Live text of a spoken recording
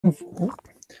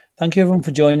Thank you everyone for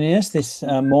joining us this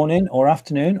morning or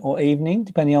afternoon or evening,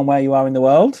 depending on where you are in the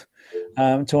world,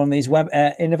 to one of these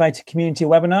innovative community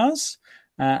webinars.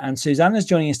 And Suzana is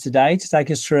joining us today to take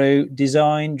us through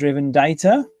design-driven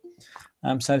data.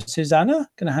 So Suzana,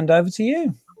 going to hand over to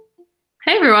you.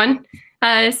 Hey everyone,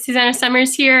 Suzana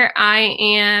Somers here. I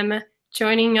am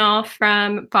joining y'all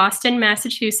from Boston,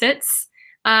 Massachusetts.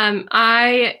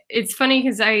 It's funny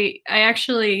because I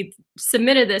actually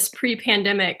submitted this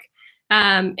pre-pandemic,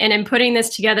 and in putting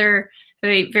this together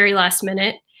very last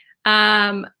minute,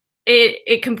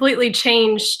 it completely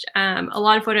changed a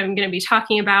lot of what I'm going to be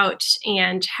talking about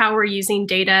and how we're using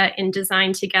data and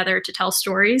design together to tell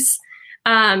stories.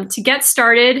 To get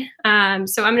started,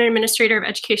 so I'm an administrator of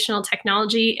educational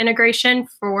technology integration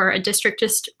for a district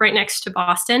just right next to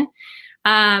Boston.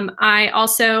 I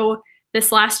also,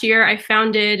 this last year, I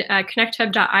founded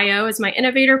ConnectHub.io as my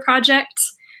innovator project.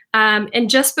 And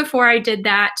just before I did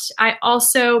that, I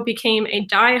also became a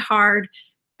diehard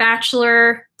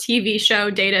Bachelor TV show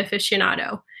data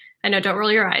aficionado. I know, don't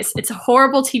roll your eyes. It's a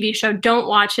horrible TV show. Don't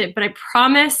watch it, but I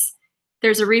promise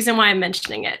there's a reason why I'm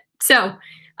mentioning it. So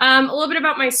a little bit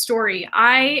about my story.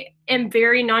 I am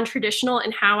very non-traditional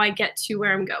in how I get to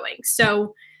where I'm going.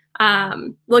 So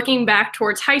looking back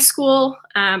towards high school,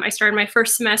 I started my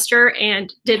first semester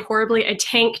and did horribly. I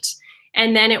tanked.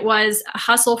 And then it was a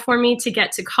hustle for me to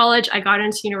get to college. I got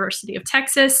into University of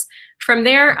Texas. From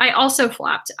there, I also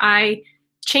flopped. I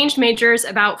changed majors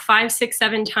about 5, 6,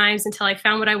 7 times until I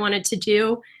found what I wanted to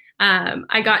do.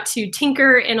 I got to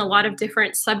tinker in a lot of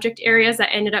different subject areas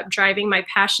that ended up driving my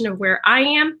passion of where I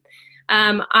am.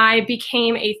 I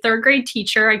became a 3rd grade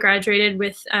teacher. I graduated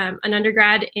with an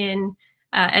undergrad in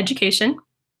education.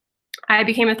 I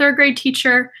became a 3rd grade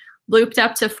teacher, looped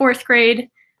up to 4th grade.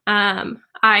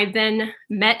 I then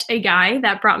met a guy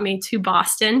that brought me to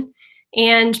Boston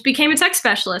and became a tech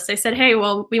specialist. I said, hey,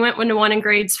 well, we went 1-to-1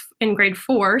 in grade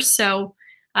 4. So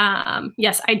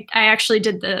yes, I actually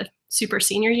did the super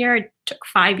senior year. It took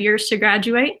 5 years to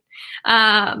graduate.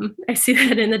 I see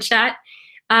that in the chat.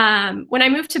 When I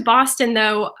moved to Boston,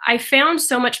 though, I found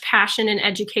so much passion in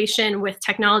education with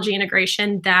technology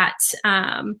integration that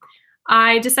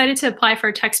I decided to apply for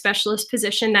a tech specialist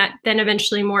position that then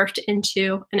eventually morphed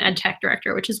into an ed tech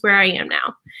director, which is where I am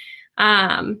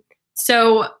now.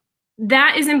 So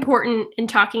that is important in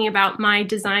talking about my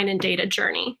design and data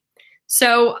journey.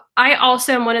 So I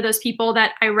also am one of those people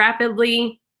that I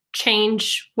rapidly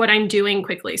change what I'm doing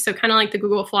quickly. So kind of like the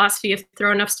Google philosophy of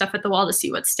throw enough stuff at the wall to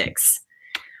see what sticks.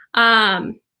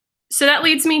 So that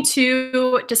leads me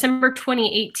to December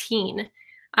 2018.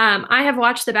 I have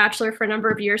watched The Bachelor for a number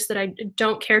of years that I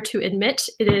don't care to admit.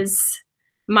 It is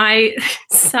my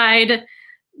side,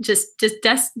 just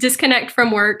disconnect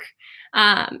from work.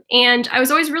 And I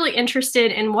was always really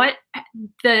interested in what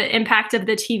the impact of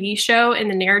the TV show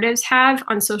and the narratives have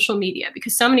on social media,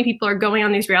 because so many people are going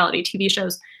on these reality TV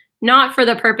shows, not for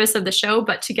the purpose of the show,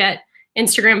 but to get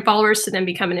Instagram followers to then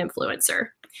become an influencer.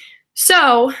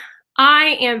 So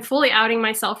I am fully outing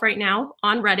myself right now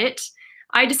on Reddit.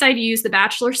 I decided to use the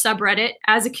Bachelor subreddit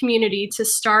as a community to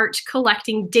start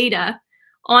collecting data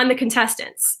on the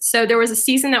contestants. So there was a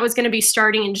season that was going to be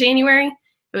starting in January.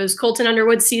 It was Colton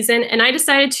Underwood's season. And I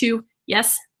decided to,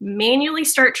 yes, manually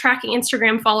start tracking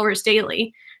Instagram followers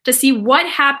daily to see what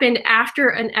happened after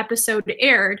an episode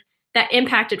aired that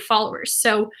impacted followers.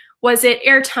 So was it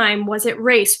airtime? Was it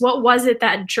race? What was it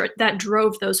that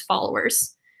drove those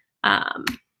followers?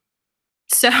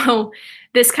 So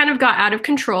this kind of got out of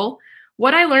control.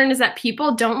 What I learned is that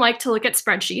people don't like to look at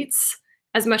spreadsheets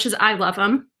as much as I love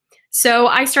them. So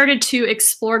I started to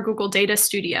explore Google Data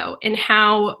Studio and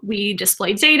how we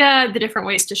display data, the different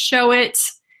ways to show it.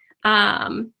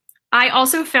 I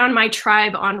also found my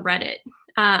tribe on Reddit.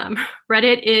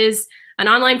 Reddit is an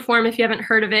online forum if you haven't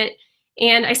heard of it.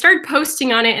 And I started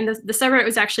posting on it, and the subreddit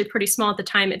was actually pretty small at the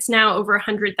time. It's now over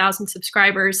 100,000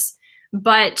 subscribers.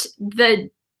 But the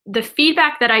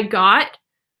feedback that I got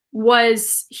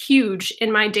was huge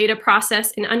in my data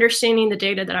process and understanding the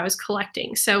data that I was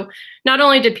collecting. So not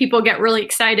only did people get really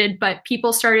excited, but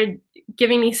people started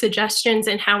giving me suggestions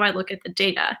in how I look at the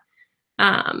data.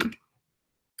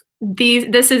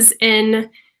 This is in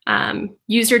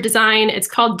user design. It's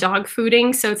called dog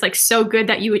fooding. So it's like so good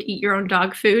that you would eat your own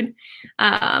dog food.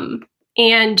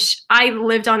 And I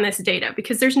lived on this data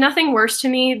because there's nothing worse to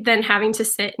me than having to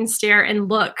sit and stare and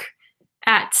look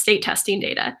at state testing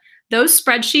data. Those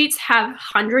spreadsheets have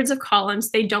hundreds of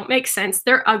columns. They don't make sense.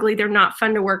 They're ugly. They're not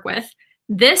fun to work with.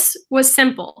 This was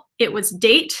simple. It was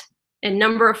date and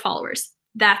number of followers.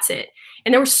 That's it.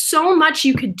 And there was so much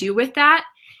you could do with that.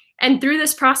 And through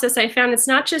this process, I found it's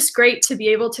not just great to be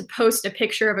able to post a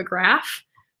picture of a graph,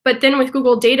 but then with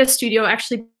Google Data Studio,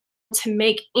 actually to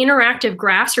make interactive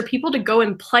graphs for people to go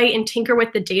and play and tinker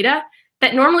with the data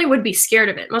that normally would be scared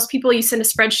of it. Most people, you send a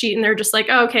spreadsheet and they're just like,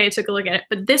 oh, okay, I took a look at it.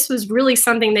 But this was really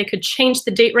something they could change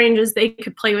the date ranges, they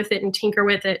could play with it and tinker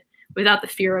with it without the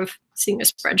fear of seeing a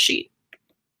spreadsheet.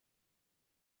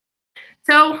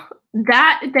 So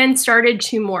that then started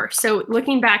to morph. So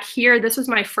looking back here, this was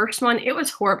my first one. It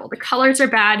was horrible. The colors are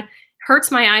bad,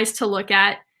 hurts my eyes to look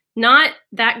at. Not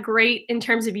that great in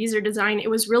terms of user design. It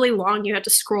was really long. You had to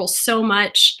scroll so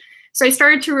much. So I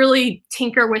started to really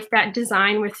tinker with that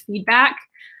design with feedback.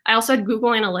 I also had Google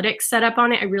Analytics set up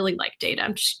on it. I really like data.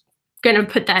 I'm just going to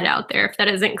put that out there if that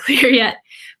isn't clear yet.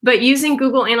 But using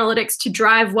Google Analytics to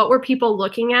drive what were people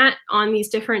looking at on these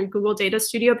different Google Data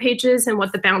Studio pages and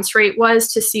what the bounce rate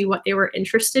was to see what they were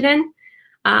interested in.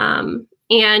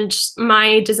 And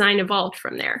my design evolved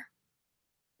from there.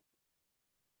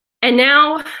 And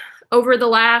now, over the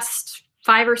last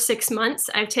 5 or 6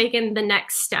 months, I've taken the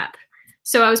next step.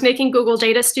 So I was making Google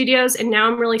Data Studios, and now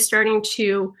I'm really starting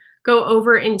to go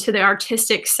over into the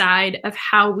artistic side of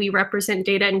how we represent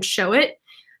data and show it.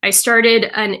 I started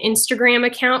an Instagram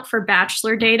account for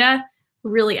Bachelor data,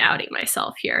 really outing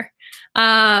myself here.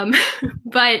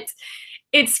 But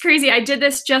it's crazy. I did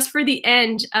this just for the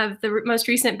end of the most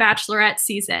recent Bachelorette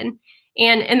season.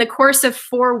 And in the course of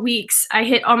 4 weeks, I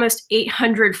hit almost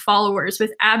 800 followers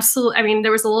with absolute, I mean,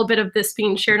 there was a little bit of this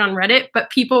being shared on Reddit, but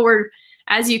people were,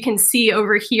 as you can see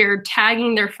over here,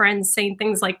 tagging their friends, saying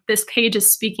things like, this page is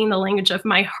speaking the language of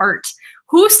my heart.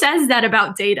 Who says that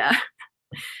about data?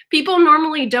 People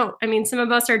normally don't. I mean, some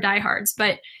of us are diehards,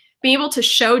 but being able to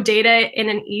show data in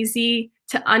an easy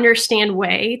to understand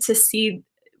way to see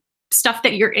stuff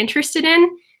that you're interested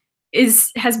in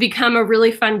has become a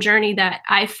really fun journey that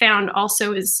I found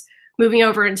also is moving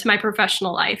over into my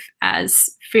professional life as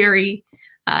very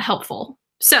helpful.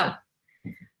 So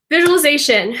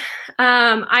visualization.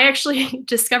 I actually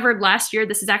discovered last year,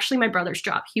 this is actually my brother's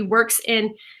job. He works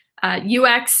in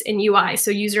UX and UI, so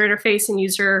user interface and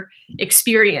user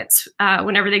experience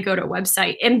whenever they go to a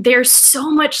website. And there's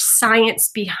so much science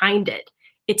behind it.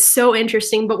 It's so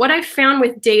interesting. But what I found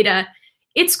with data,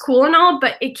 it's cool and all,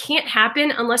 but it can't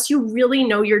happen unless you really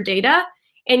know your data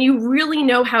and you really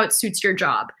know how it suits your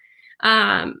job.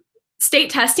 State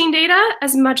testing data,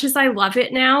 as much as I love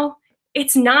it now,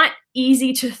 it's not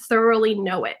easy to thoroughly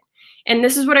know it. And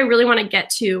this is what I really want to get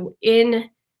to in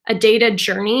a data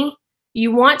journey.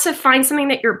 You want to find something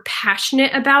that you're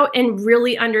passionate about and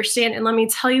really understand. And let me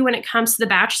tell you, when it comes to The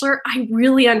Bachelor, I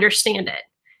really understand it.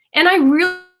 And I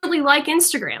really like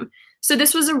Instagram. So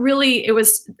this was it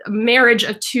was a marriage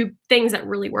of two things that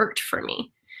really worked for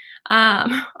me.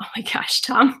 Oh my gosh,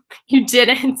 Tom, you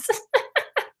didn't.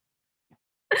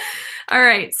 All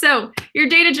right, so your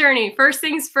data journey, first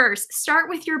things first, start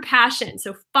with your passion.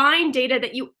 So find data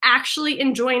that you actually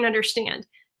enjoy and understand.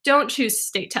 Don't choose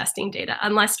state testing data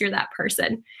unless you're that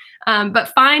person, but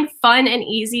find fun and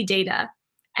easy data.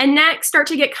 And next, start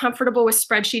to get comfortable with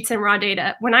spreadsheets and raw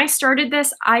data. When I started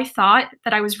this, I thought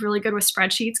that I was really good with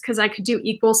spreadsheets because I could do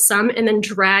equal sum and then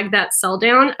drag that cell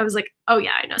down. I was like, oh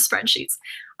yeah, I know spreadsheets.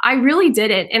 I really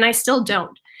didn't, and I still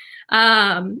don't.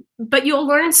 But you'll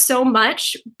learn so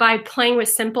much by playing with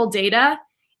simple data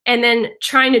and then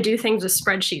trying to do things with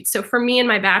spreadsheets. So for me in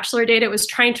my Bachelor data, it was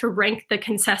trying to rank the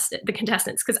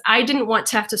contestants because I didn't want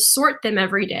to have to sort them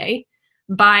every day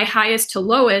by highest to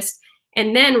lowest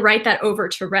and then write that over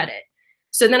to Reddit.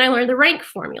 So then I learned the rank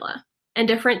formula and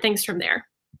different things from there.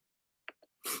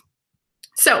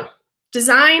 So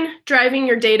design driving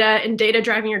your data and data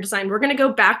driving your design. We're going to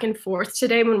go back and forth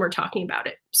today when we're talking about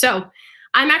it. So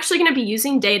I'm actually going to be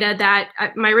using data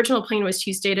that my original plan was to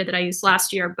use data that I used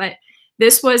last year, but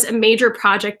this was a major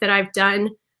project that I've done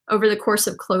over the course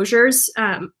of closures.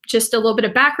 Just a little bit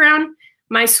of background.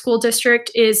 My school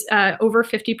district is over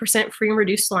 50% free and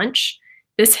reduced lunch.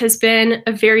 This has been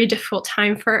a very difficult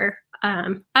time for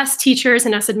us teachers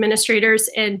and us administrators,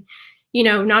 and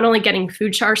not only getting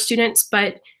food to our students,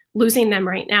 but losing them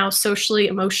right now socially,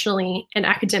 emotionally, and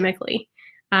academically.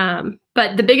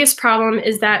 But the biggest problem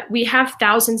is that we have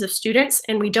thousands of students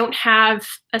and we don't have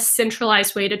a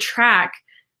centralized way to track,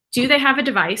 do they have a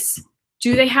device?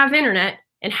 Do they have internet?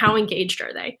 And how engaged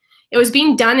are they? It was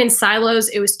being done in silos.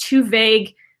 It was too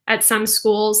vague at some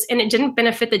schools, and it didn't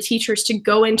benefit the teachers to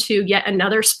go into yet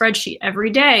another spreadsheet every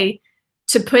day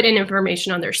to put in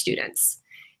information on their students.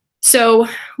 So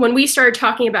when we started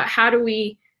talking about how do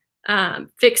we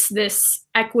fix this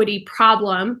equity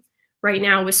problem right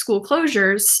now with school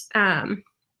closures,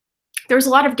 there was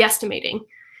a lot of guesstimating.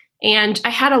 And I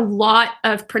had a lot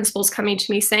of principals coming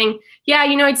to me saying, yeah,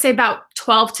 I'd say about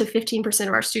 12 to 15%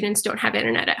 of our students don't have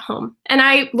internet at home. And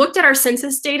I looked at our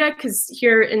census data, because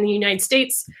here in the United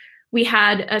States, we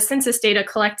had a census data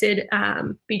collected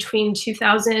between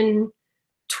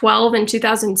 2012 and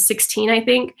 2016, I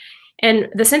think. And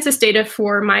the census data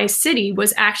for my city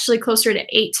was actually closer to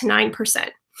 8 to 9%.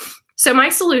 So my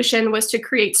solution was to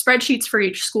create spreadsheets for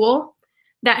each school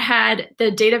that had the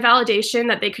data validation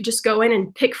that they could just go in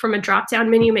and pick from a drop-down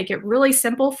menu, make it really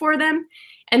simple for them.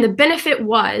 And the benefit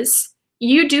was,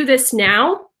 you do this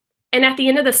now, and at the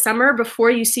end of the summer, before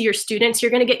you see your students,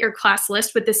 you're gonna get your class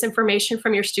list with this information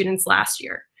from your students last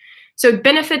year. So it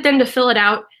benefit them to fill it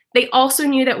out. They also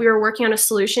knew that we were working on a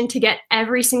solution to get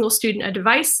every single student a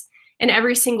device and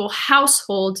every single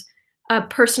household a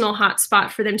personal hotspot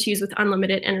for them to use with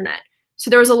unlimited internet. So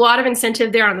there was a lot of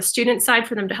incentive there on the student side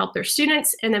for them to help their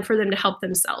students and then for them to help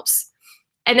themselves.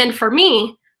 And then for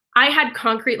me, I had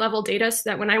concrete level data so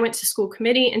that when I went to school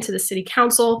committee and to the city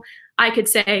council, I could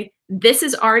say, this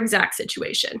is our exact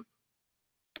situation.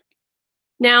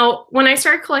 Now, when I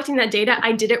started collecting that data,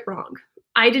 I did it wrong.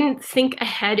 I didn't think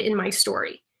ahead in my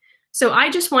story. So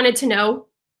I just wanted to know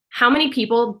how many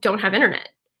people don't have internet.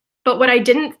 But what I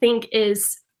didn't think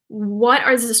is, what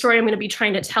is the story I'm going to be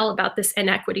trying to tell about this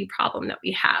inequity problem that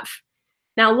we have?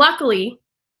 Now, luckily,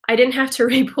 I didn't have to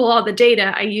re-pull all the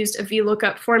data. I used a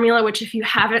VLOOKUP formula, which if you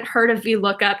haven't heard of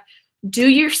VLOOKUP, do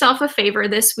yourself a favor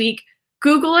this week,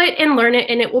 Google it and learn it,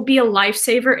 and it will be a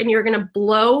lifesaver, and you're going to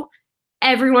blow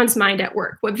everyone's mind at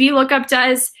work. What VLOOKUP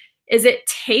does is it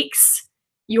takes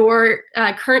your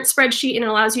current spreadsheet and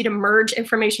allows you to merge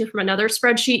information from another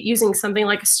spreadsheet using something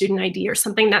like a student ID or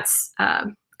something that's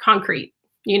concrete.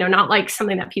 Not like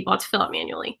something that people have to fill out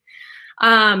manually.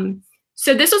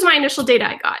 So this was my initial data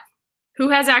I got. Who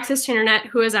has access to internet,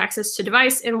 who has access to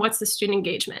device, and what's the student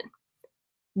engagement?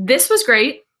 This was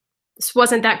great. This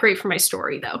wasn't that great for my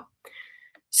story though.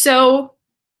 So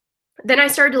then I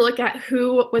started to look at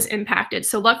who was impacted.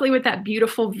 So luckily with that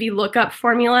beautiful VLOOKUP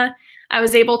formula, I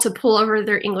was able to pull over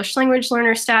their English language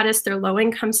learner status, their low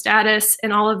income status,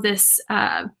 and all of this,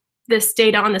 this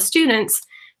data on the students,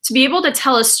 to be able to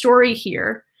tell a story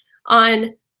here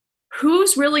on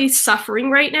who's really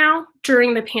suffering right now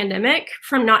during the pandemic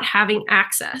from not having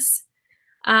access.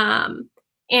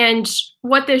 And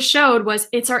what this showed was,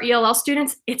 it's our ELL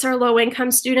students, it's our low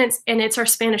income students, and it's our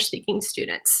Spanish speaking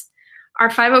students. Our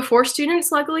 504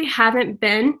 students, luckily, haven't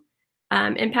been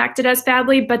impacted as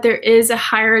badly, but there is a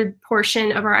higher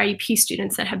portion of our IEP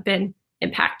students that have been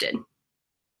impacted.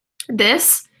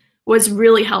 This was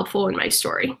really helpful in my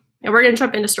story. And we're going to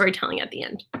jump into storytelling at the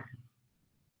end.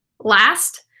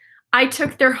 Last, I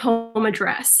took their home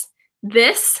address.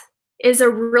 This is a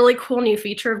really cool new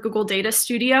feature of Google Data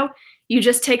Studio. You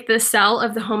just take the cell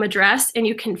of the home address and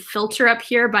you can filter up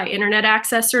here by internet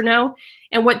access or no.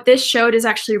 And what this showed is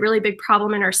actually a really big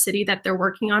problem in our city that they're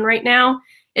working on right now,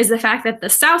 is the fact that the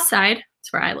south side,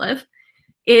 that's where I live,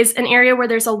 is an area where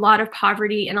there's a lot of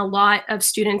poverty and a lot of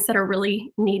students that are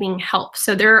really needing help.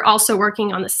 So they're also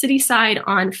working on the city side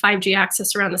on 5G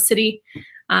access around the city.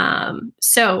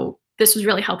 So this was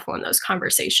really helpful in those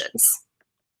conversations.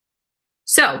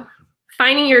 So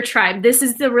finding your tribe, this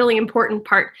is the really important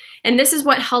part. And this is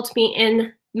what helped me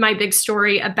in my big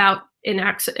story about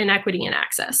inequity and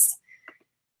access.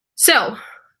 So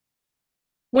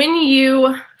when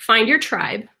you find your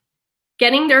tribe,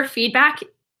 getting their feedback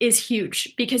is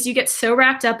huge, because you get so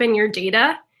wrapped up in your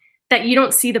data that you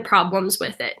don't see the problems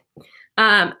with it.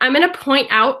 I'm going to point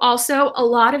out also a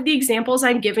lot of the examples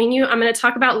I'm giving you, I'm going to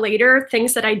talk about later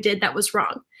things that I did that was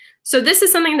wrong. So this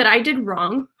is something that I did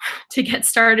wrong to get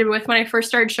started with when I first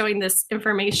started showing this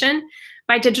information.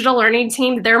 My digital learning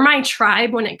team, they're my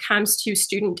tribe when it comes to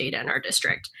student data in our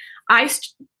district. I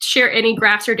share any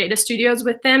graphs or data studios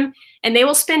with them, and they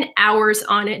will spend hours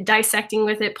on it, dissecting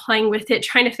with it, playing with it,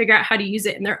 trying to figure out how to use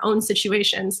it in their own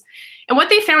situations. And what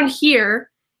they found here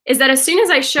is that as soon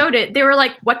as I showed it, they were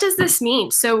like, what does this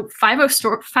mean? So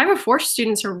 504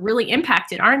 students are really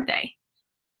impacted, aren't they?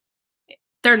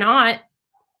 They're not.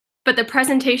 But the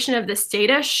presentation of this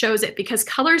data shows it, because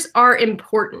colors are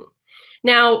important.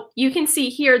 Now, you can see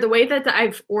here the way that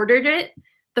I've ordered it.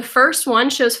 The first one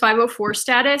shows 504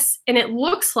 status, and it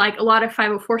looks like a lot of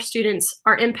 504 students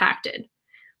are impacted.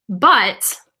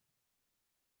 But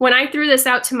when I threw this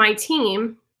out to my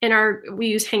team in we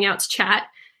use Hangouts chat,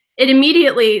 it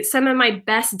immediately, some of my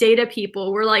best data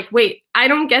people were like, wait, I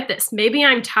don't get this. Maybe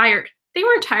I'm tired. They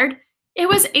weren't tired. It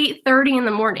was 8:30 in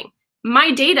the morning.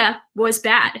 My data was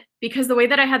bad because the way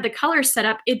that I had the colors set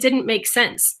up, it didn't make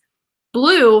sense.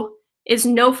 Blue is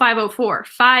no 504.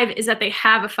 5 is that they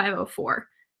have a 504.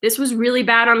 This was really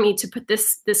bad on me to put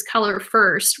this color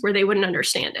first where they wouldn't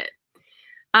understand it.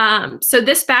 So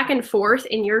this back and forth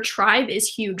in your tribe is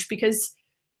huge because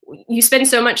you spend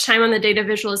so much time on the data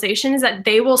visualization is that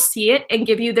they will see it and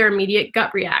give you their immediate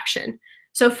gut reaction.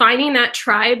 So finding that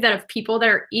tribe that of people that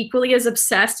are equally as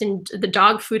obsessed in the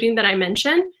dog fooding that I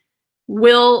mentioned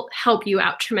will help you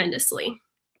out tremendously.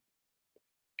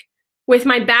 With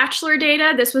my bachelor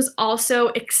data, this was also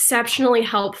exceptionally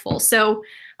helpful. So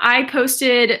I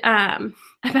posted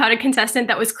about a contestant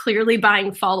that was clearly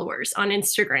buying followers on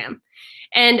Instagram.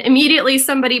 And immediately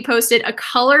somebody posted a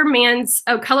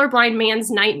colorblind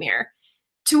man's nightmare,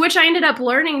 to which I ended up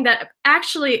learning that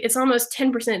actually it's almost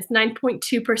 10%, it's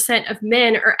 9.2% of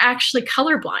men are actually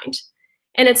colorblind.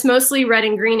 And it's mostly red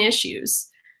and green issues.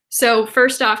 So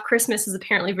first off, Christmas is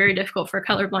apparently very difficult for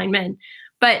colorblind men,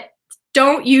 but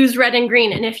don't use red and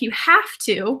green. And if you have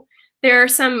to, there are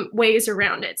some ways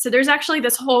around it. So there's actually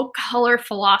this whole color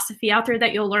philosophy out there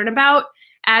that you'll learn about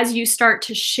as you start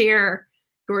to share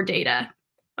your data.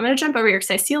 I'm going to jump over here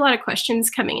because I see a lot of questions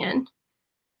coming in.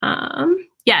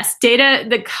 Yes, data,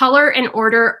 the color and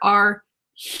order are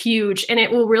huge, and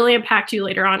it will really impact you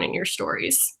later on in your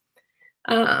stories.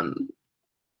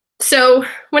 So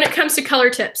when it comes to color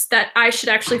tips that I should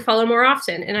actually follow more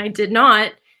often, and I did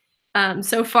not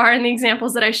so far in the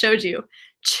examples that I showed you,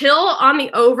 chill on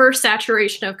the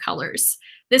oversaturation of colors.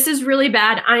 This is really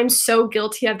bad. I'm so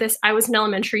guilty of this. I was an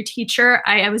elementary teacher.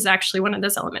 I was actually one of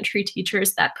those elementary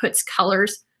teachers that puts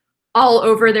colors all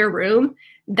over their room.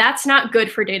 That's not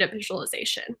good for data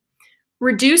visualization.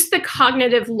 Reduce the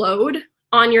cognitive load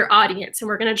on your audience, and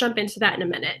we're going to jump into that in a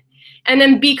minute. And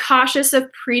then be cautious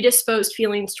of predisposed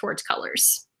feelings towards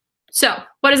colors. So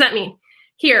what does that mean?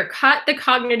 Here, cut the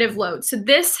cognitive load. So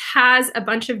this has a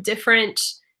bunch of different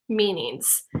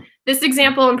meanings. This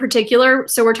example in particular,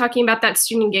 so we're talking about that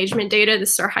student engagement data.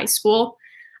 This is our high school.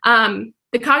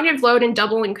 The cognitive load and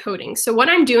double encoding. So what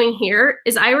I'm doing here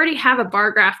is I already have a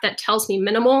bar graph that tells me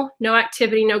minimal, no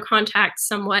activity, no contact,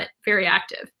 somewhat, very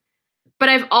active. But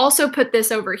I've also put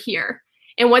this over here.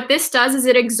 And what this does is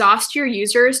it exhausts your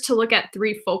users to look at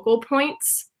 3 focal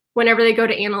points whenever they go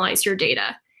to analyze your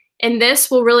data. And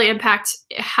this will really impact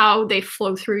how they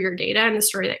flow through your data and the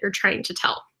story that you're trying to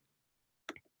tell.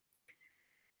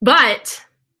 But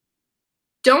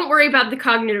don't worry about the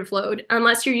cognitive load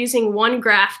unless you're using one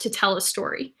graph to tell a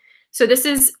story. So this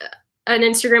is an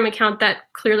Instagram account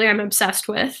that clearly I'm obsessed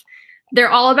with.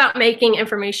 They're all about making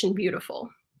information beautiful.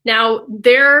 Now,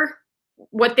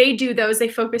 what they do though is they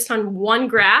focus on one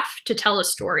graph to tell a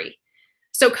story.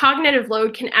 So cognitive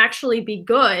load can actually be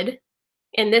good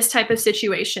in this type of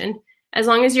situation as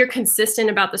long as you're consistent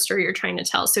about the story you're trying to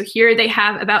tell. So here they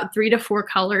have about 3 to 4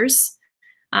 colors.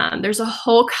 There's a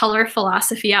whole color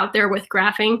philosophy out there with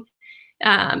graphing.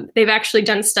 They've actually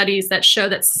done studies that show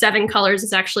that 7 colors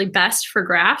is actually best for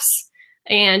graphs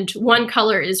and 1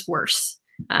 color is worse.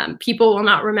 People will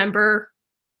not remember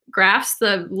graphs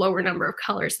the lower number of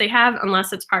colors they have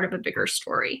unless it's part of a bigger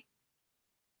story.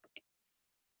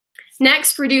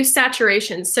 Next, reduce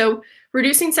saturation. So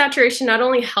reducing saturation not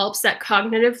only helps that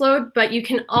cognitive load, but you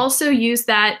can also use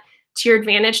that to your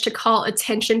advantage to call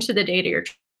attention to the data you're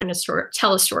trying to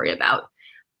tell a story about.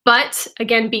 But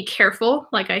again, be careful.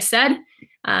 Like I said,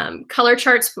 color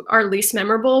charts are least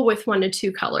memorable with 1 to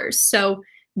 2 colors. So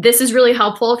this is really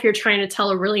helpful if you're trying to tell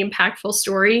a really impactful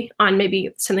story on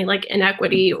maybe something like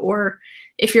inequity, or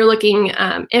if you're looking,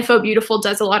 Info Beautiful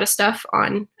does a lot of stuff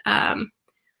on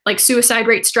like suicide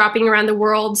rates dropping around the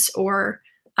world, or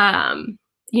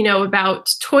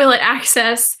about toilet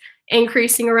access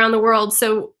increasing around the world.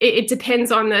 So it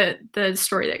depends on the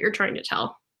story that you're trying to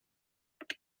tell.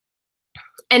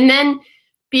 And then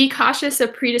be cautious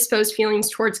of predisposed feelings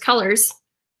towards colors,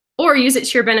 or use it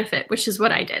to your benefit, which is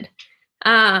what I did.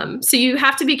 So you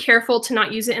have to be careful to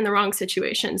not use it in the wrong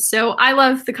situations. So I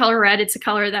love the color red. It's a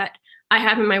color that I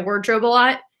have in my wardrobe a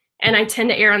lot, and I tend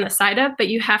to err on the side of, but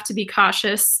you have to be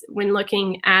cautious when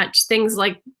looking at things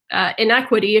like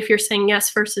inequity. If you're saying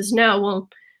yes versus no, well,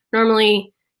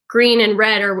 normally green and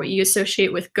red are what you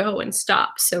associate with go and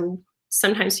stop. So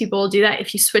sometimes people will do that.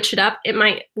 If you switch it up, it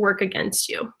might work against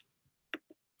you.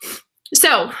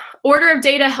 So order of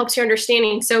data helps your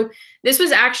understanding. So this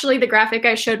was actually the graphic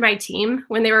I showed my team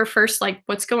when they were first like,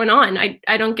 what's going on?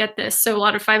 I don't get this. So a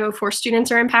lot of 504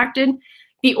 students are impacted.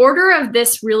 The order of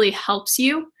this really helps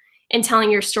you in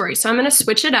telling your story. So I'm going to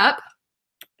switch it up.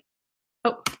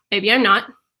 Oh, maybe I'm not.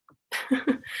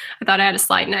 I thought I had a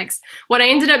slide next. What I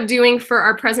ended up doing for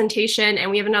our presentation,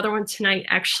 and we have another one tonight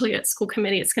actually at school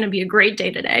committee. It's going to be a great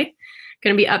day today.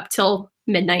 Going to be up till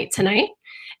midnight tonight.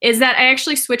 is that I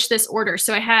actually switched this order.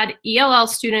 So I had ELL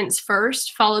students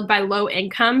first, followed by low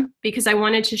income, because I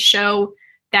wanted to show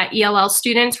that ELL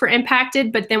students were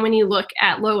impacted. But then when you look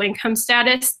at low income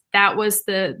status, that was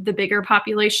the bigger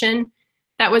population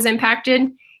that was impacted.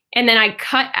 And then I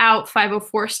cut out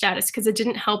 504 status because it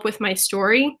didn't help with my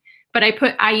story. But I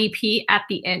put IEP at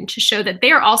the end to show that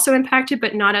they are also impacted,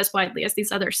 but not as widely as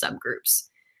these other subgroups.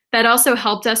 That also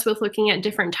helped us with looking at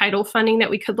different title funding that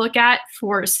we could look at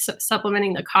for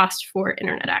supplementing the cost for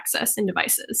internet access and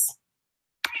devices.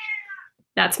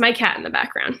 That's my cat in the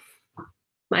background.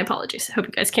 My apologies. I hope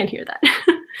you guys can't hear that.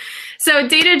 So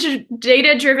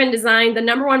data-driven design, the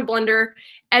 #1 blunder.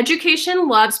 Education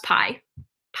loves pie.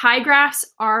 Pie graphs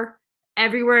are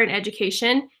everywhere in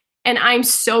education, and I'm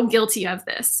so guilty of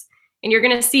this. And you're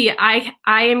going to see I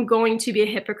am going to be a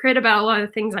hypocrite about a lot of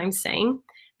the things I'm saying,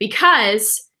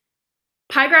 because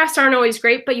pie graphs aren't always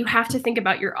great, but you have to think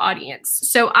about your audience.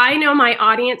 So I know my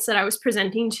audience that I was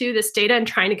presenting to this data and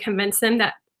trying to convince them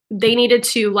that they needed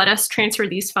to let us transfer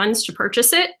these funds to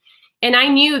purchase it. And I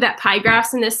knew that pie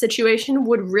graphs in this situation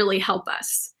would really help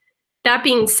us. That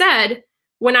being said,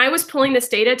 when I was pulling this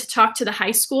data to talk to the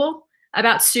high school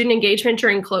about student engagement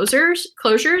during closures,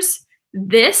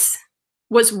 this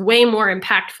was way more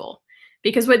impactful,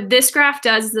 because what this graph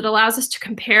does is it allows us to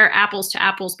compare apples to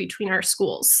apples between our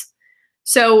schools.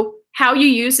 So how you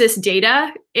use this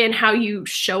data and how you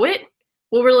show it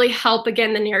will really help,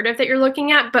 again, the narrative that you're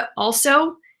looking at, but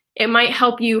also it might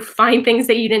help you find things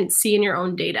that you didn't see in your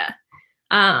own data.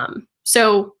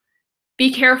 So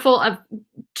be careful of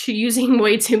using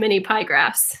way too many pie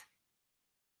graphs.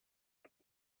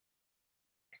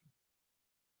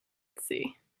 Let's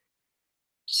see.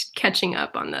 Just catching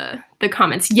up on the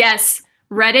comments. Yes,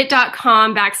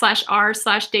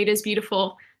 reddit.com/r/data is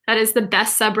beautiful. That is the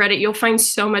best subreddit. You'll find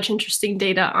so much interesting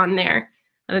data on there.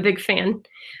 I'm a big fan.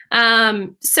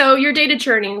 So your data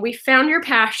journey, we found your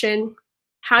passion,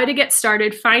 how to get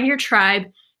started, find your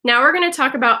tribe. Now we're going to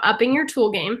talk about upping your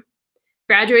tool game,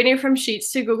 graduating from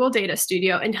Sheets to Google Data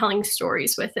Studio, and telling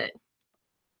stories with it.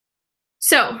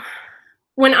 So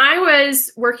when I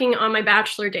was working on my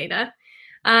bachelor data,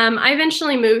 I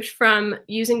eventually moved from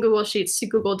using Google Sheets to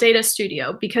Google Data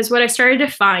Studio, because what I started to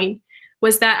find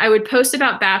was that I would post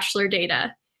about bachelor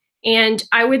data, and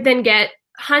I would then get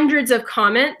hundreds of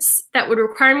comments that would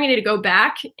require me to go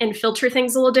back and filter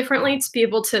things a little differently to be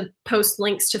able to post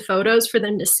links to photos for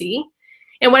them to see.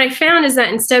 And what I found is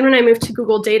that instead, when I moved to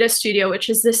Google Data Studio, which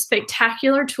is this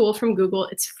spectacular tool from Google,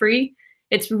 it's free,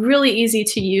 it's really easy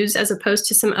to use as opposed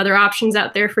to some other options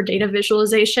out there for data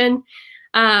visualization.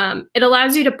 It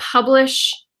allows you to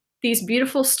publish these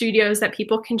beautiful studios that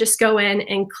people can just go in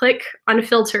and click on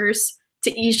filters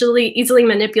to easily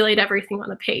manipulate everything on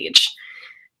the page.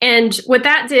 And what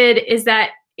that did is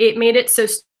that it made it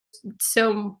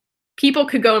so people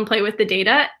could go and play with the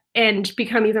data and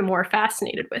become even more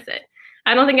fascinated with it.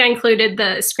 I don't think I included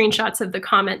the screenshots of the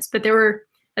comments, but there were,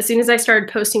 as soon as I started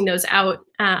posting those out,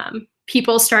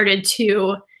 people started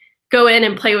to go in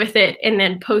and play with it, and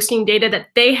then posting data that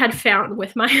they had found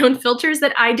with my own filters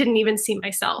that I didn't even see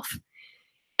myself.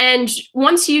 And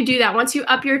once you do that, once you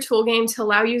up your tool game to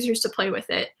allow users to play with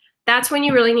it, that's when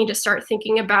you really need to start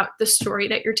thinking about the story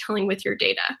that you're telling with your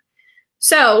data.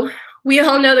 So we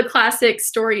all know the classic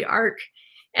story arc,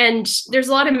 and there's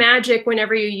a lot of magic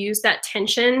whenever you use that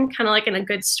tension, kind of like in a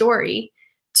good story,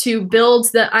 to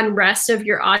build the unrest of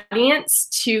your audience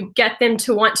to get them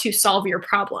to want to solve your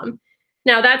problem.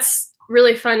 Now that's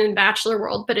really fun in bachelor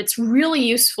world, but it's really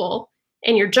useful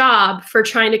in your job for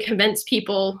trying to convince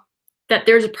people that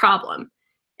there's a problem.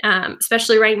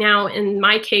 Especially right now, in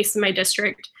my case, in my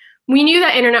district, we knew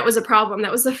that internet was a problem.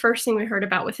 That was the first thing we heard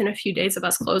about within a few days of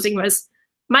us closing was,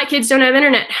 my kids don't have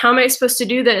internet. How am I supposed to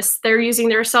do this? They're using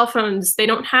their cell phones. They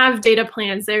don't have data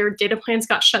plans. Their data plans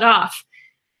got shut off.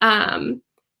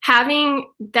 Having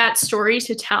that story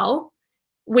to tell,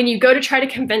 when you go to try to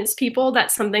convince people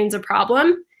that something's a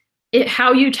problem,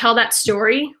 how you tell that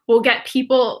story will get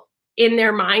people in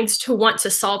their minds to want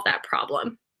to solve that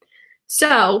problem.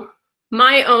 So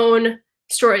my own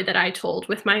story that I told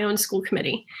with my own school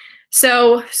committee.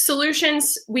 So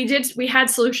solutions, we had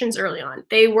solutions early on.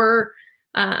 They were,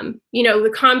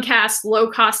 the Comcast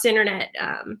low-cost internet.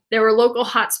 There were local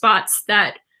hotspots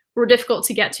that were difficult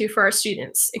to get to for our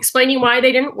students, explaining why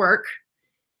they didn't work,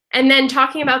 and then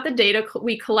talking about the data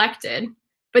we collected,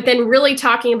 but then really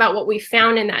talking about what we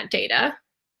found in that data.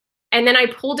 And then I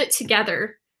pulled it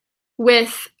together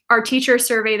with our teacher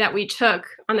survey that we took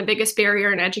on the biggest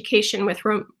barrier in education with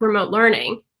remote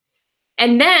learning.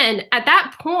 And then at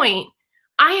that point,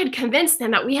 I had convinced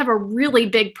them that we have a really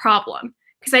big problem,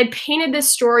 because I painted this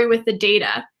story with the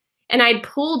data. And I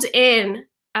pulled in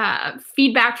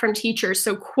feedback from teachers,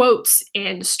 so quotes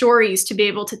and stories to be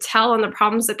able to tell on the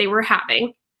problems that they were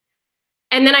having.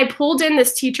 And then I pulled in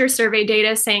this teacher survey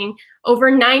data saying over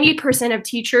 90% of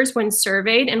teachers, when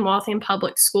surveyed in Waltham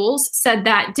Public Schools, said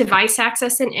that device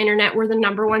access and internet were the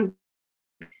 #1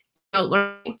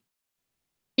 learning.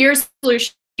 Here's a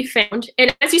solution we found.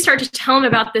 And as you start to tell them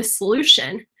about this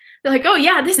solution, they're like, oh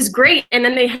yeah, this is great. And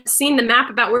then they have seen the map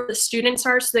about where the students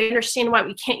are, so they understand why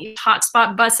we can't use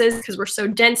hotspot buses because we're so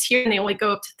dense here and they only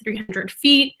go up to 300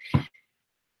 feet.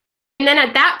 And then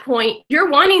at that point, you're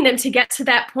wanting them to get to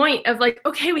that point of like,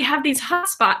 okay, we have these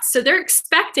hotspots. So they're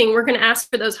expecting we're going to ask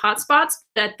for those hotspots.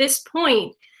 But at this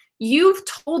point, you've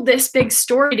told this big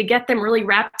story to get them really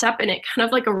wrapped up in it, kind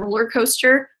of like a roller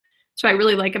coaster. So I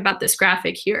really like about this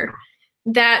graphic here,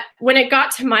 that when it got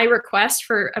to my request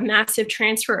for a massive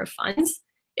transfer of funds,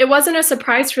 it wasn't a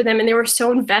surprise for them. And they were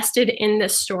so invested in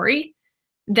this story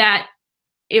that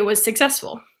it was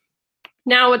successful.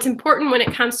 Now, what's important when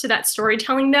it comes to that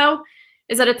storytelling, though,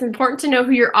 is that it's important to know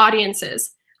who your audience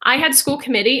is. I had school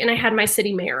committee and I had my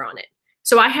city mayor on it.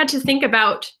 So I had to think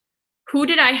about, who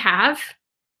did I have?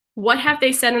 What have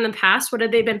they said in the past? What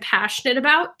have they been passionate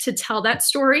about to tell that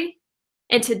story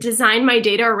and to design my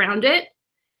data around it?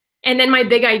 And then my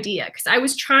big idea, because I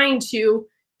was trying to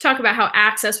talk about how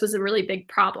access was a really big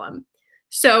problem.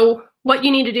 So what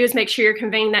you need to do is make sure you're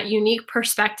conveying that unique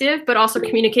perspective, but also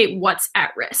communicate what's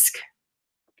at risk.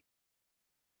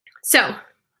 So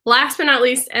last but not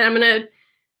least, and I'm going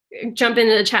to jump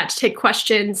into the chat to take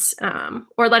questions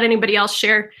or let anybody else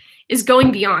share, is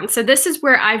going beyond. So this is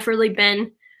where I've really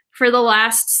been for the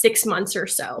last 6 months or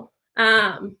so.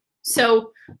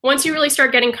 So once you really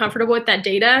start getting comfortable with that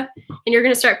data and you're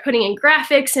going to start putting in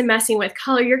graphics and messing with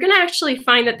color, you're going to actually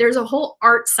find that there's a whole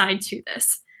art side to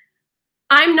this.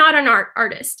 I'm not an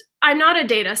artist. I'm not a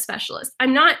data specialist.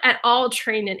 I'm not at all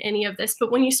trained in any of this.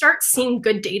 But when you start seeing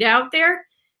good data out there,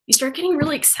 you start getting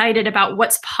really excited about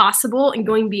what's possible and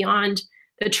going beyond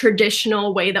the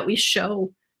traditional way that we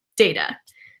show data.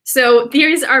 So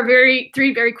these are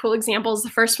three very cool examples. The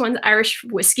first one's Irish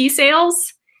whiskey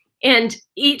sales. And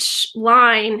each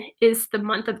line is the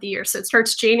month of the year. So it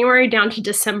starts January down to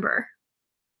December.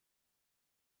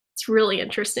 It's really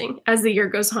interesting as the year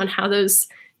goes on how the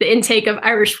intake of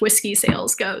Irish whiskey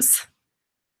sales goes.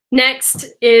 Next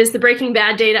is the Breaking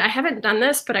Bad data. I haven't done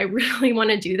this, but I really want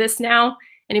to do this now.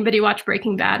 Anybody watch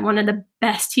Breaking Bad? One of the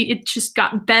best. It just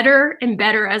got better and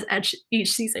better as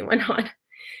each season went on.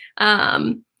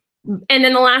 And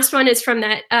then the last one is from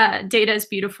that Data is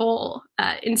Beautiful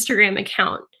Instagram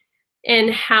account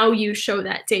and how you show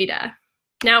that data.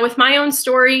 Now with my own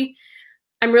story,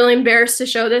 I'm really embarrassed to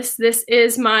show this. This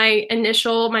is my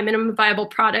minimum viable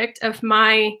product of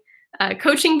my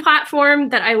coaching platform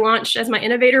that I launched as my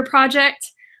innovator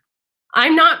project.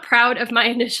 I'm not proud of my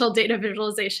initial data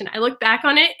visualization. I look back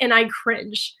on it and I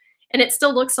cringe, and it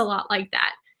still looks a lot like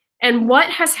that. And what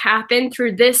has happened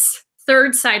through this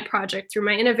third side project, through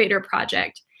my innovator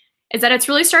project, is that it's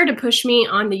really started to push me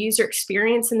on the user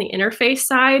experience and the interface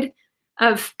side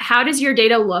of how does your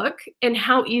data look and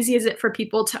how easy is it for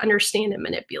people to understand and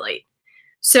manipulate.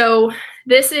 So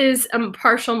this is a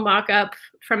partial mock-up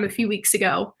from a few weeks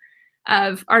ago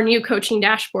of our new coaching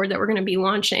dashboard that we're going to be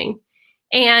launching.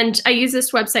 And I use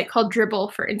this website called Dribble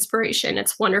for inspiration.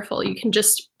 It's wonderful. You can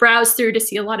just browse through to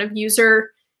see a lot of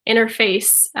user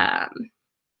interface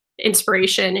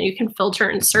inspiration, and you can filter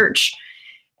and search.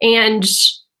 And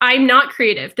I'm not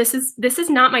creative. This is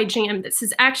not my jam. This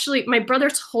is actually, my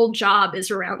brother's whole job is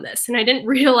around this. And I didn't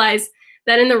realize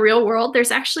that in the real world,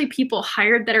 there's actually people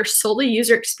hired that are solely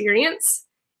user experience,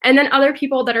 and then other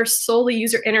people that are solely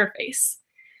user interface.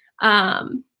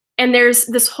 And there's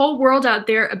this whole world out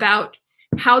there about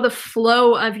how the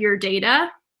flow of your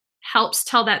data helps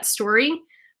tell that story,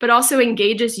 but also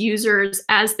engages users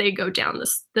as they go down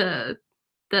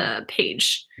the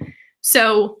page.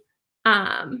 So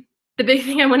the big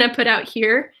thing I want to put out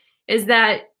here is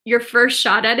that your first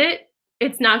shot at it,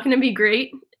 it's not going to be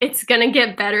great. It's going to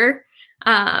get better,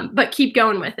 but keep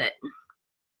going with it.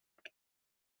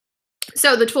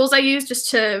 So the tools I use just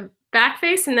to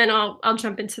backface, and then I'll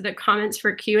jump into the comments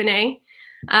for Q&A.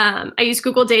 I use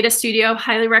Google Data Studio,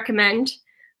 highly recommend.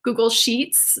 Google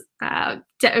Sheets, a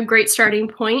great starting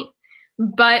point.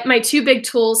 But my two big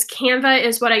tools, Canva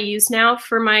is what I use now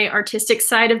for my artistic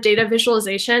side of data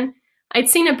visualization. I'd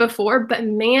seen it before, but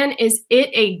man, is it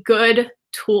a good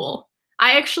tool.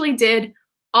 I actually did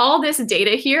all this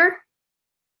data here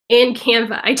in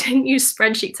Canva. I didn't use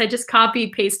spreadsheets. I just copy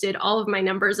pasted all of my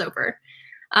numbers over.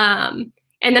 And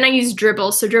then I use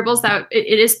Dribble. So Dribble's that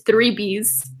it is 3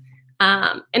 Bs.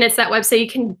 And it's that website you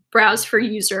can browse for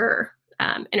user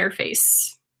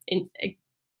interface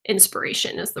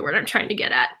inspiration is the word I'm trying to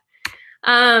get at.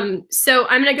 So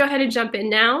I'm going to go ahead and jump in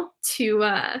now to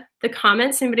the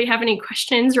comments. Anybody have any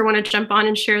questions or want to jump on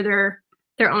and share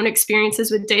their own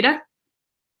experiences with data?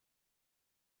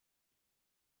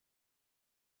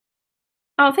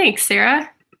 Oh, thanks, Sarah.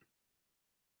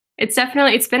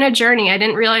 It's been a journey. I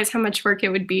didn't realize how much work it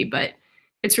would be, but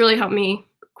it's really helped me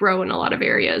grow in a lot of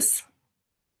areas.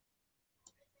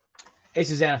 Hey,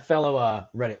 Suzana, fellow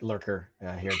Reddit lurker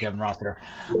here, Devin Rossiter.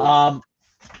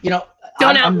 You know,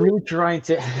 I'm really trying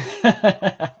to,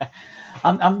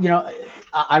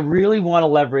 I really want to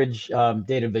leverage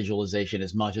data visualization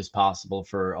as much as possible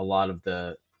for a lot of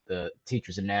the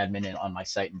teachers and admin on my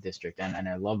site and district. And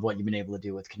I love what you've been able to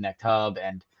do with Connect Hub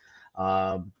and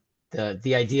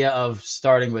the idea of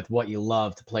starting with what you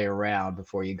love to play around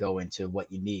before you go into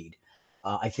what you need.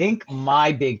 I think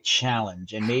my big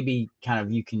challenge, and maybe kind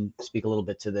of you can speak a little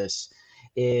bit to this,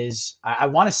 is I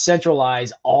want to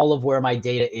centralize all of where my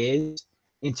data is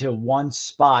into one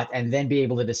spot and then be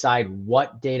able to decide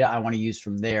what data I want to use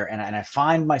from there. And I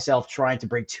find myself trying to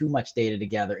bring too much data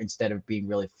together instead of being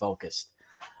really focused.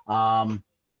 What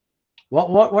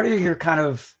are your kind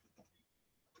of,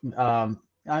 I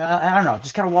don't know,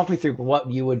 just kind of walk me through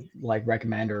what you would like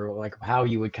recommend or like how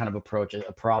you would kind of approach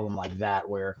a problem like that,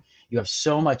 where you have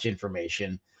so much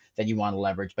information that you want to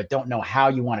leverage, but don't know how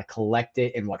you want to collect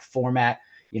it, in what format,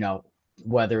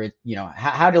 whether it,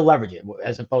 how to leverage it,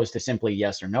 as opposed to simply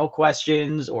yes or no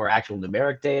questions or actual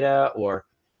numeric data, or,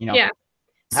 yeah.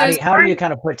 So how do you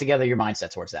kind of put together your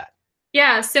mindset towards that?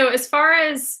 Yeah. So as far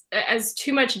as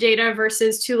too much data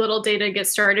versus too little data to get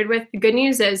started with, the good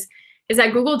news is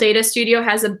that Google Data Studio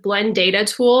has a blend data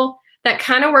tool that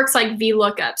kind of works like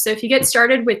VLOOKUP. So if you get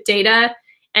started with data,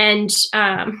 and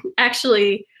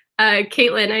actually,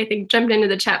 Caitlin, I think, jumped into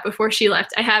the chat before she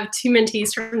left. I have 2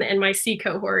 mentees from the NYC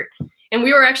cohort, and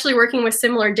we were actually working with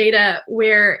similar data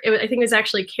where I think it was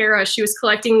actually Kara. She was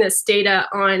collecting this data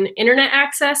on internet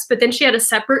access, but then she had a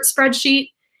separate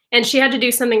spreadsheet, and she had to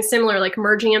do something similar, like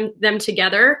merging them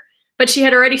together. But she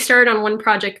had already started on one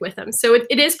project with them. So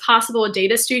it is possible with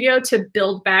Data Studio to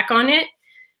build back on it.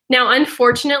 Now,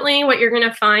 unfortunately, what you're going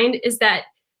to find is that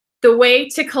the way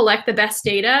to collect the best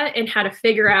data and how to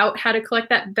figure out how to collect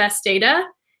that best data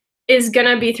is going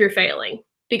to be through failing.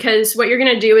 Because what you're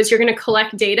going to do is you're going to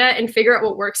collect data and figure out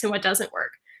what works and what doesn't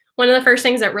work. One of the first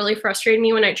things that really frustrated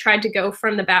me when I tried to go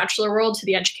from the bachelor world to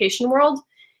the education world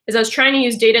is I was trying to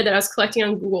use data that I was collecting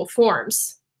on Google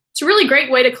Forms. It's a really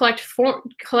great way to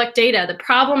collect data. The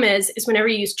problem is whenever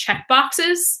you use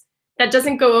checkboxes, that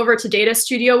doesn't go over to Data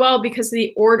Studio well because of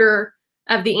the order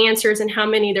of the answers and how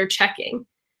many they're checking.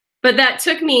 But that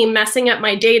took me messing up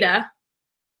my data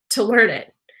to learn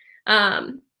it.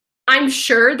 I'm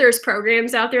sure there's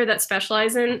programs out there that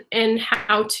specialize in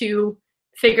how to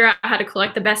figure out how to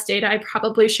collect the best data. I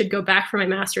probably should go back for my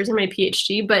master's and my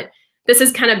PhD, but this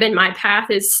has kind of been my path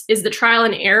is the trial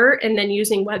and error and then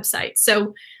using websites.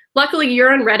 So luckily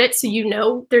you're on Reddit,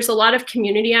 so there's a lot of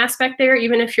community aspect there,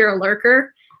 even if you're a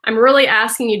lurker. I'm really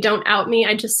asking you don't out me.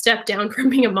 I just stepped down from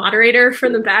being a moderator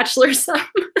from the Bachelor Sum.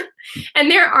 And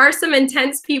there are some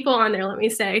intense people on there, let me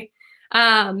say.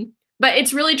 But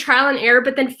it's really trial and error,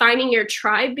 but then finding your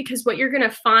tribe, because what you're going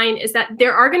to find is that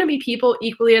there are going to be people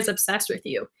equally as obsessed with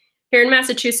you. Here in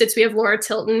Massachusetts, we have Laura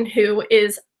Tilton, who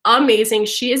is amazing.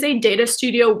 She is a Data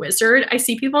Studio wizard. I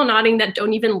see people nodding that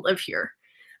don't even live here.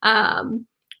 And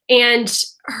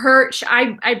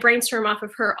I brainstorm off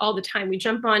of her all the time. We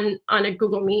jump on a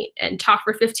Google Meet and talk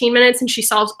for 15 minutes, and she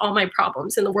solves all my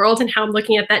problems in the world and how I'm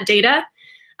looking at that data.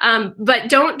 But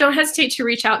don't hesitate to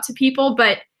reach out to people,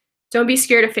 but don't be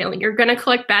scared of failing. You're going to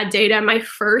collect bad data. My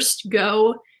first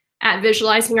go at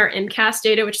visualizing our MCAS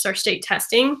data, which is our state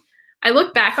testing, I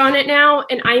look back on it now,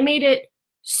 and I made it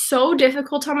so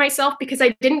difficult on myself because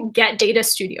I didn't get Data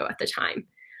Studio at the time.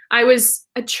 I was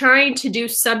trying to do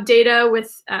sub data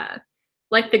with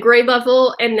like the grade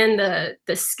level and then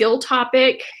the skill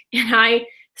topic. And I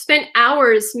spent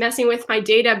hours messing with my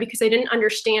data because I didn't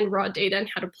understand raw data and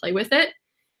how to play with it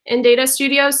in Data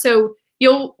Studio. So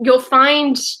you'll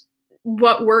find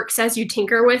what works as you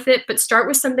tinker with it, but start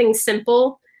with something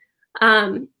simple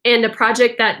and a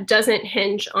project that doesn't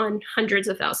hinge on hundreds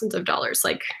of thousands of dollars,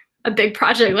 like a big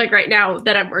project like right now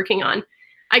that I'm working on.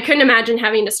 I couldn't imagine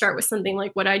having to start with something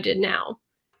like what I did now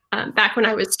back when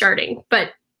I was starting,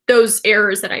 but those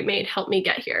errors that I made helped me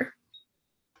get here.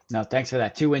 No, thanks for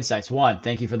that. 2 insights. One,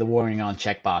 thank you for the warning on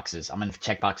checkboxes. I'm a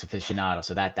checkbox aficionado,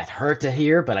 so that hurt to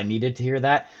hear, but I needed to hear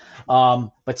that.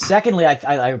 But secondly,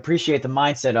 I appreciate the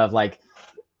mindset of like,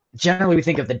 generally we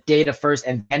think of the data first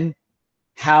and then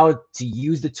how to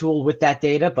use the tool with that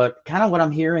data. But kind of what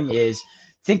I'm hearing is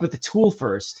think with the tool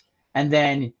first, and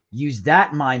then use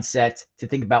that mindset to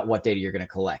think about what data you're going to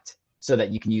collect so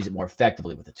that you can use it more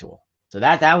effectively with the tool. So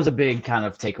that was a big kind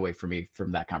of takeaway for me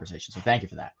from that conversation. So thank you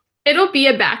for that. It'll be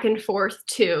a back and forth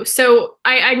too. So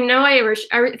I know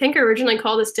I think I originally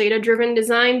called this data-driven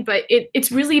design, but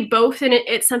it's really both, and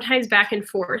it's sometimes back and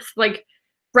forth. Like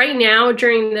right now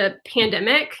during the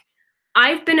pandemic,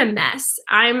 I've been a mess.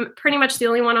 I'm pretty much the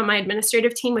only one on my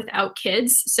administrative team without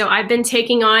kids. So I've been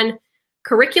taking on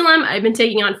curriculum. I've been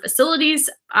taking on facilities.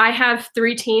 I have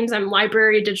 3 teams. I'm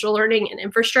library, digital learning, and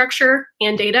infrastructure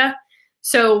and data.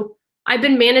 So I've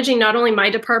been managing not only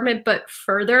my department, but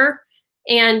further.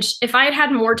 And if I had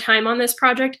had more time on this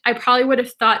project, I probably would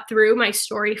have thought through my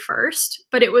story first,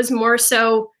 but it was more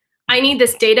so, I need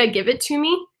this data, give it to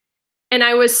me. And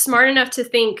I was smart enough to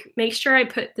think, make sure I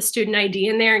put the student ID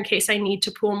in there in case I need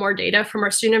to pull more data from our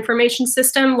student information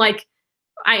system. Like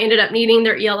I ended up needing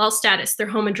their ELL status, their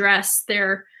home address,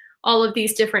 their all of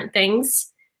these different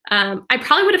things. I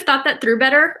probably would have thought that through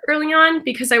better early on,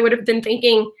 because I would have been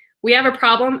thinking, we have a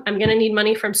problem, I'm gonna need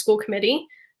money from school committee.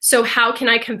 So how can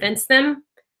I convince them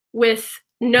with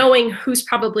knowing who's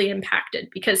probably impacted?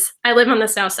 Because I live on the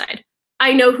South Side.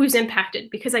 I know who's impacted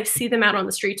because I see them out on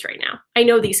the streets right now. I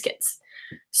know these kids.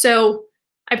 So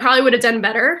I probably would have done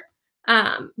better,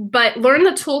 but learn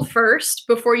the tool first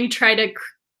before you try to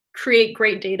create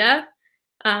great data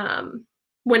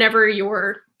whenever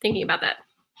you're thinking about that.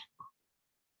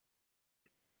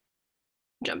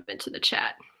 Jump into the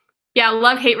chat. Yeah,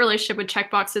 love-hate relationship with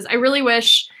checkboxes. I really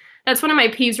wish, that's one of my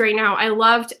peeves right now. I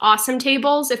loved Awesome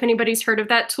Tables, if anybody's heard of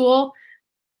that tool.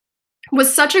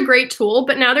 Was such a great tool,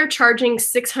 but now they're charging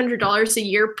 $600 a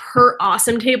year per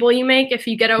awesome table you make if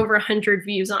you get over 100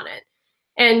 views on it.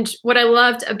 And what I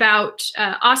loved about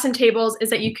Awesome Tables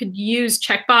is that you could use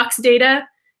checkbox data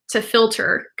to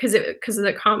filter because of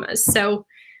the commas. So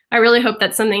I really hope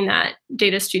that's something that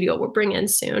Data Studio will bring in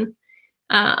soon.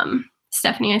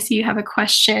 Stephanie, I see you have a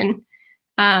question.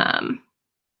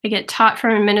 I get taught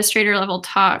from administrator level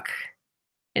talk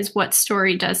is what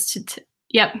story does to,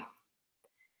 yep.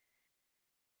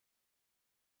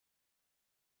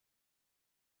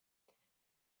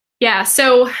 Yeah,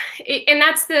 so, and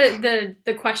that's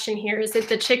the question here, is it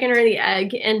the chicken or the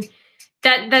egg? And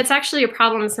that's actually a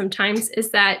problem sometimes,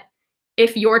 is that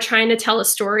if you're trying to tell a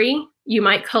story, you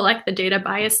might collect the data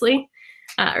biasly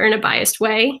or in a biased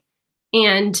way.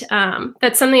 And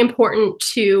that's something important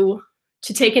to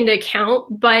take into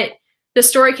account, but the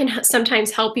story can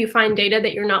sometimes help you find data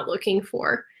that you're not looking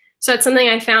for. So that's something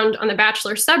I found on the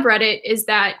Bachelor subreddit, is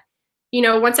that, you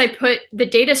know, once I put the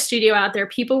Data Studio out there,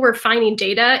 people were finding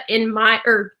data in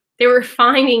they were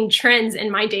finding trends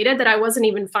in my data that I wasn't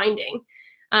even finding.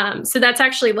 So that's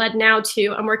actually led now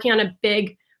to, I'm working on a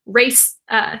big race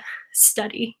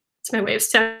study. It's my way of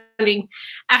sounding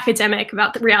academic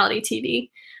about the reality TV.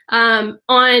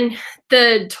 On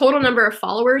the total number of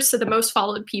followers, so the most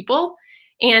followed people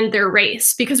and their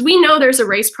race, because we know there's a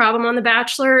race problem on The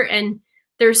Bachelor, and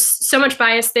there's so much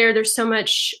bias there. There's so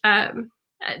much,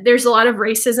 there's a lot of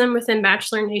racism within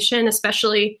Bachelor Nation,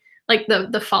 especially like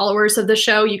the followers of the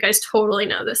show. You guys totally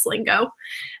know this lingo.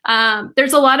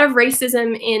 There's a lot of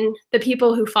racism in the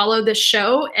people who follow this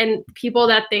show and people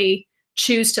that they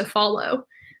choose to follow.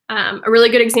 A really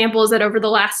good example is that over the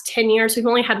last 10 years, we've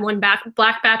only had one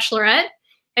Black Bachelorette,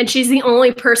 and she's the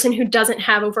only person who doesn't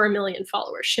have over 1 million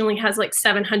followers. She only has like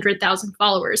 700,000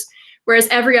 followers, whereas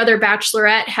every other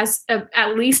Bachelorette has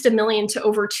at least 1 million to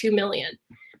over 2 million.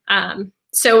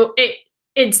 So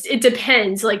it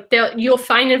depends. Like you'll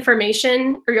find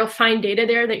information or you'll find data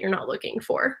there that you're not looking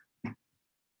for.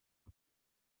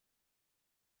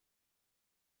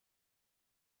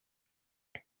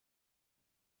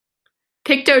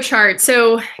 PictoChart.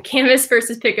 So Canvas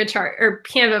versus PictoChart, or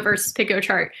Canva versus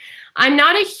PictoChart. I'm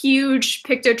not a huge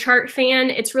PictoChart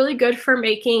fan. It's really good for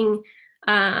making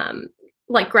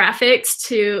like graphics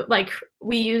to, like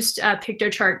we used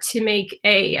PictoChart to make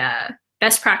a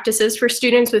best practices for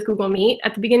students with Google Meet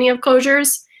at the beginning of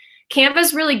closures.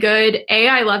 Canva's really good.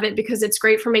 I love it because it's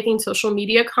great for making social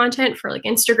media content for like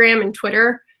Instagram and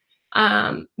Twitter.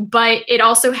 But it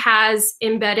also has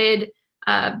embedded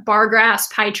bar graphs,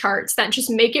 pie charts that just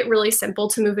make it really simple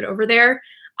to move it over there.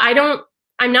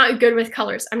 I'm not good with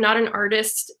colors. I'm not an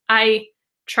artist. I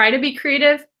try to be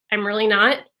creative. I'm really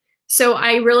not. So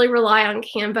I really rely on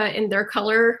Canva and their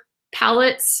color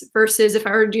palettes versus if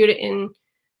I were to do it in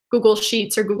Google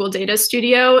Sheets or Google Data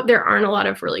Studio, there aren't a lot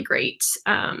of really great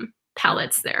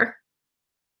palettes there.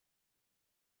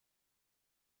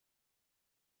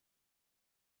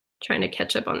 Trying to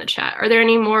catch up on the chat. Are there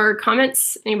any more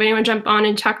comments? Anybody want to jump on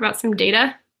and talk about some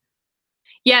data?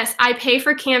 Yes, I pay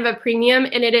for Canva Premium,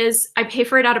 and I pay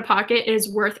for it out of pocket. It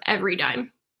is worth every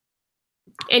dime.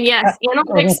 And yes,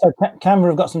 analytics. Canva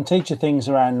have got some teacher things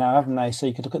around now, haven't they? So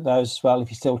you could look at those as well if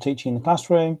you're still teaching in the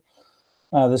classroom.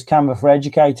 There's Canva for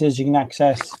educators you can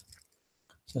access.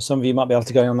 So some of you might be able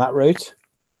to go on that route.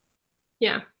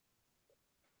 Yeah.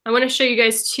 I want to show you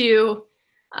guys too.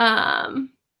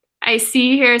 I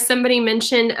see here somebody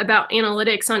mentioned about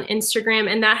analytics on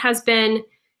Instagram, and that has been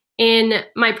in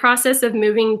my process of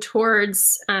moving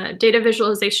towards data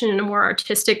visualization in a more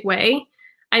artistic way.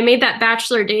 I made that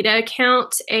bachelor data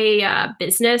account a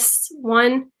business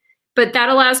one, but that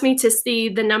allows me to see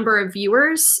the number of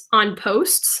viewers on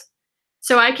posts.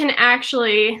 So I can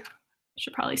actually, I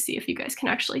should probably see if you guys can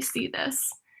actually see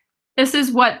this. This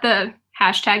is what the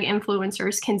hashtag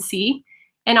influencers can see.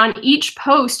 And on each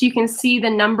post, you can see the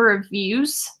number of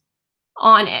views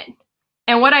on it.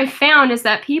 And what I found is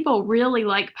that people really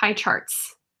like pie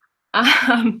charts.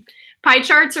 Pie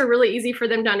charts are really easy for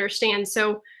them to understand.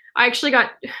 So I actually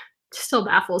got, still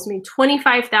baffles me,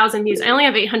 25,000 views. I only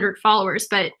have 800 followers,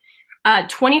 but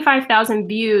 25,000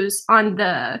 views on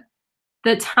the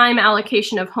time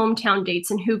allocation of hometown dates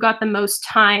and who got the most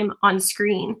time on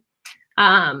screen.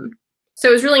 So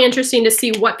it was really interesting to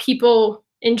see what people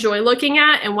enjoy looking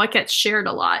at and what gets shared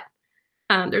a lot.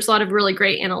 There's a lot of really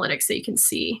great analytics that you can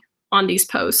see on these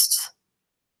posts.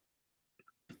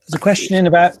 There's a question in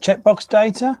about checkbox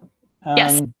data.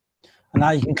 Yes. And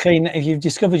how you can clean, if you've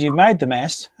discovered you've made the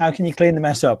mess, how can you clean the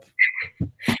mess up?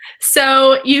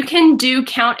 So you can do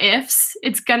count ifs.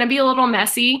 It's going to be a little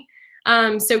messy.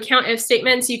 So count if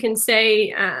statements, you can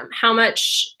say how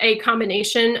much a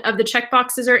combination of the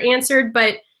checkboxes are answered,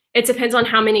 but it depends on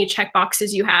how many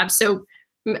checkboxes you have. So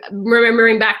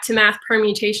remembering back to math,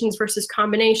 permutations versus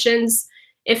combinations,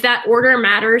 if that order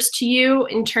matters to you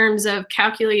in terms of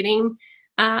calculating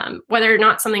whether or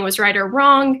not something was right or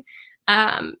wrong,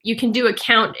 you can do a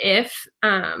count if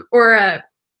or a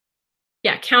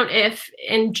count if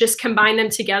and just combine them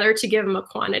together to give them a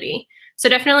quantity. So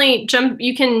definitely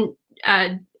you can,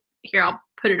 here, I'll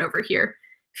put it over here.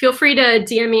 Feel free to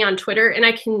DM me on Twitter and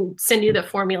I can send you the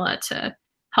formula to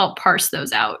help parse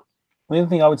those out. The other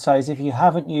thing I would say is if you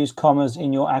haven't used commas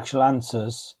in your actual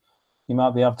answers, you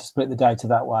might be able to split the data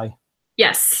that way.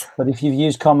 Yes. But if you've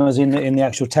used commas in the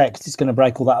actual text, it's going to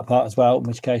break all that apart as well, in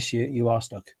which case you are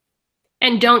stuck.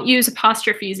 And don't use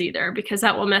apostrophes either, because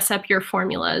that will mess up your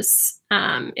formulas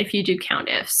if you do count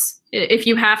ifs. If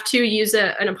you have to, use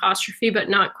an apostrophe, but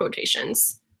not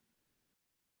quotations.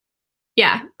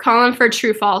 Yeah, column for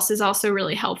true false is also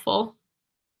really helpful.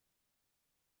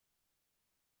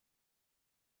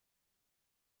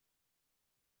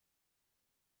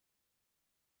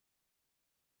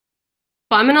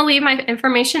 Well, I'm going to leave my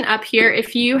information up here.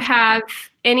 If you have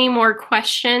any more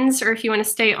questions or if you want to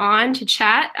stay on to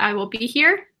chat, I will be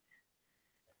here.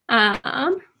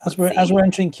 As we're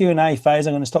entering Q&A phase,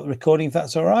 I'm going to stop the recording if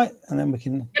that's all right, and then we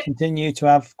can continue to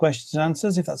have questions and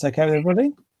answers if that's okay with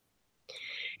everybody.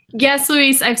 Yes,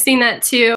 Luis, I've seen that too.